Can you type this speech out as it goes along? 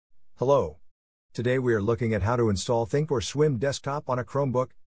Hello. Today we are looking at how to install Thinkorswim Desktop on a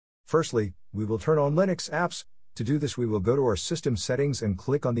Chromebook. Firstly, we will turn on Linux apps. To do this, we will go to our system settings and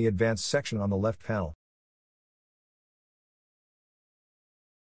click on the Advanced section on the left panel.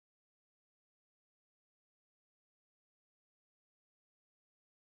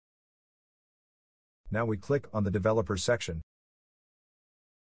 Now we click on the Developer section.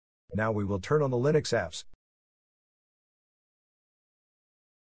 Now we will turn on the Linux apps.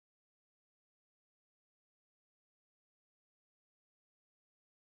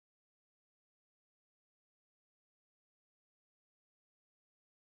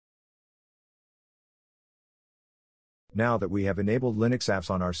 Now that we have enabled Linux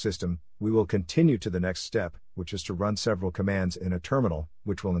apps on our system, we will continue to the next step, which is to run several commands in a terminal,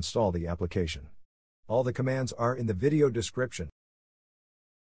 which will install the application. All the commands are in the video description.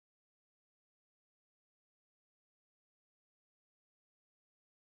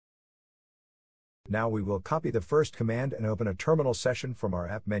 Now we will copy the first command and open a terminal session from our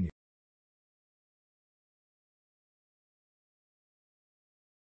app menu.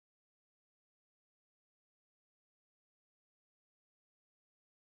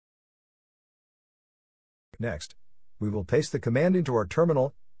 Next, we will paste the command into our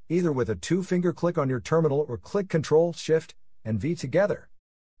terminal, either with a two-finger click on your terminal or click Ctrl, Shift, and V together.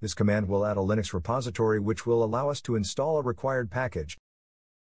 This command will add a Linux repository which will allow us to install a required package.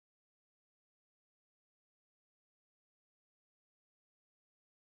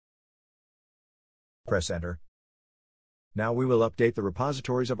 Press Enter. Now we will update the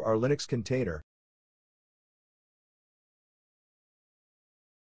repositories of our Linux container.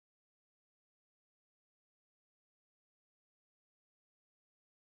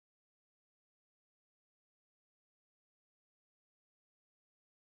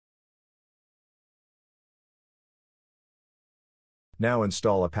 Now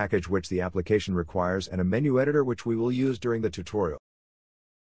install a package which the application requires and a menu editor which we will use during the tutorial.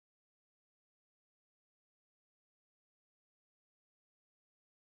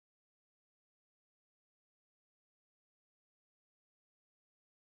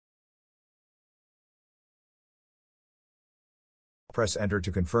 Press Enter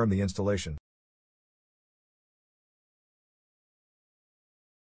to confirm the installation.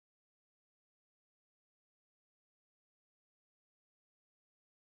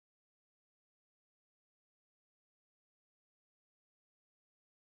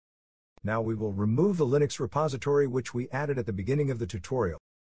 Now we will remove the Linux repository which we added at the beginning of the tutorial.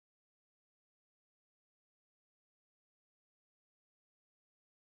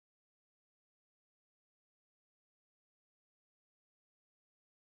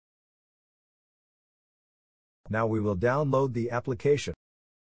 Now we will download the application.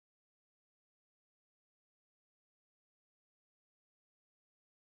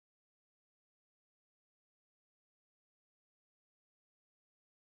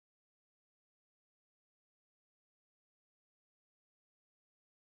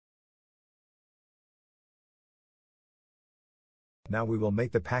 Now we will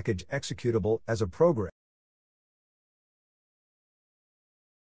make the package executable as a program.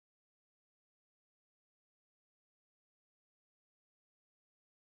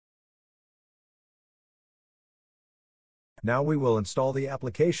 Now we will install the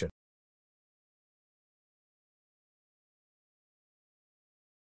application.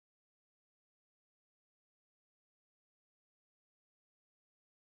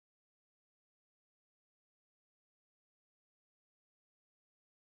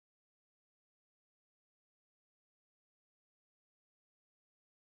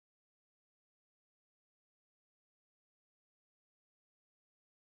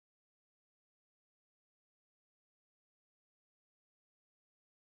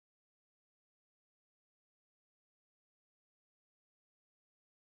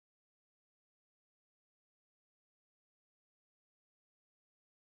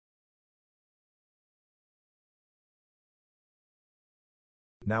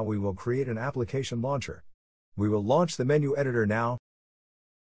 Now we will create an application launcher. We will launch the menu editor now.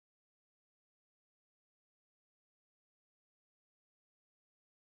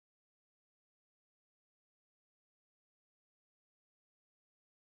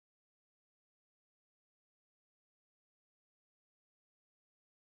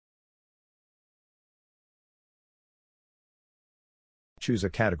 Choose a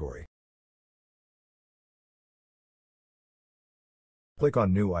category. Click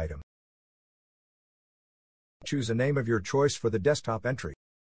on New Item. Choose a name of your choice for the desktop entry.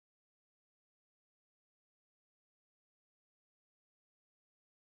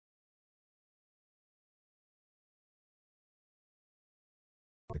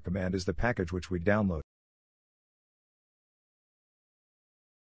 The The command is the package which we download.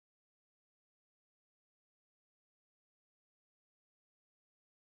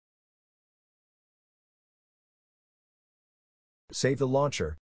 Save the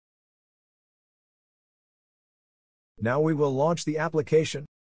launcher. Now we will launch the application.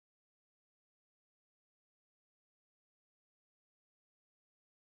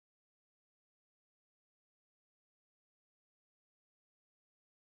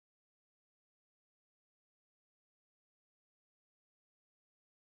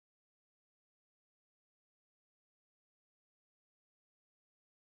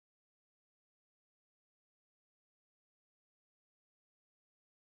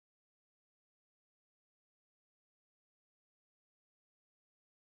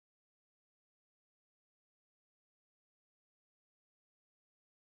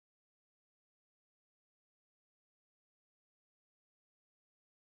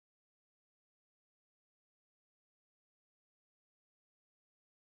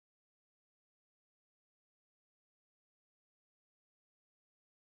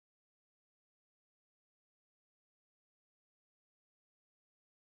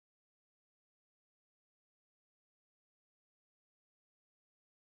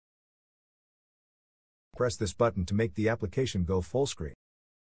 Press this button to make the application go full screen.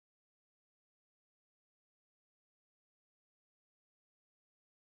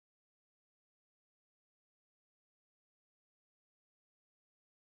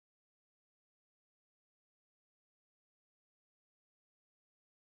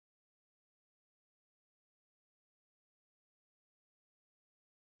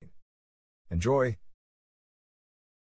 Enjoy!